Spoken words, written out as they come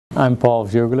I'm Paul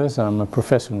Veugelers. I'm a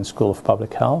professor in the School of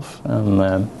Public Health, and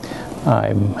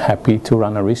I'm happy to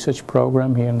run a research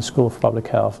program here in the School of Public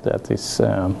Health that is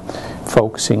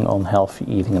focusing on healthy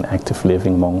eating and active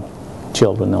living among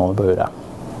children in Alberta.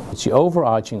 The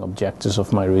overarching objectives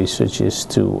of my research is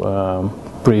to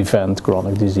prevent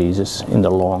chronic diseases in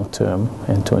the long term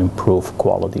and to improve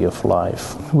quality of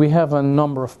life. We have a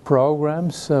number of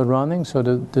programs running. So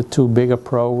the two bigger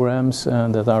programs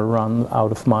that are run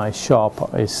out of my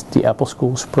shop is the Apple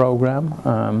Schools program,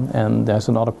 and there's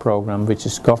another program which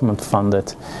is government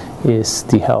funded, is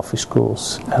the Healthy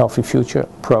Schools, Healthy Future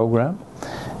program.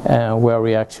 Where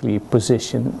we actually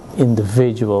position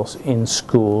individuals in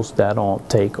schools that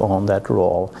take on that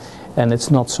role. And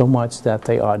it's not so much that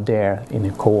they are there in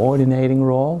a coordinating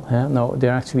role. No,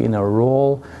 they're actually in a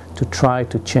role to try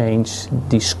to change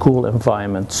the school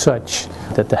environment such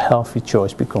that the healthy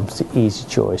choice becomes the easy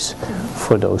choice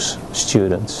for those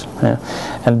students.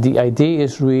 And the idea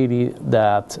is really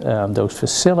that those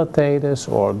facilitators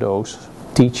or those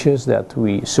teachers that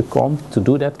we succumb to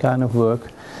do that kind of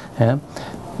work,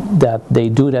 that they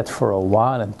do that for a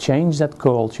while and change that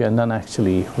culture and then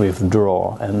actually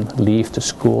withdraw and leave the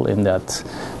school in that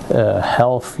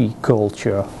healthy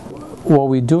culture. What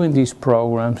we do in these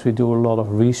programs, we do a lot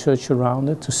of research around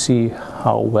it to see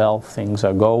how well things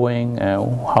are going,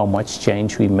 how much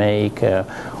change we make,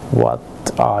 what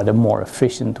are the more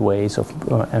efficient ways of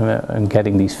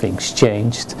getting these things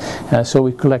changed. So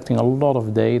we're collecting a lot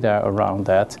of data around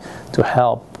that to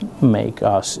help make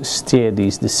us steer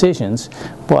these decisions.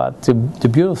 But the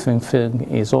beautiful thing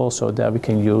is also that we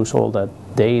can use all that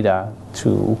data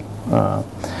to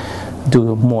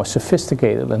do more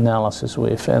sophisticated analysis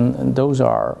with, and those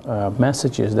are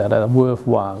messages that are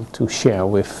worthwhile to share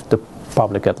with the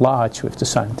public at large, with the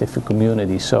scientific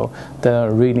community. So there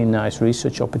are really nice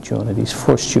research opportunities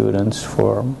for students,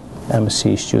 for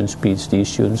MSc students, PhD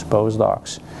students,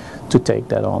 postdocs, to take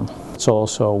that on. It's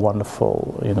also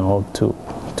wonderful,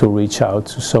 to reach out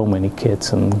to so many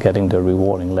kids and getting the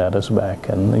rewarding letters back,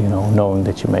 and knowing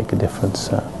that you make a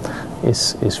difference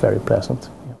is very pleasant.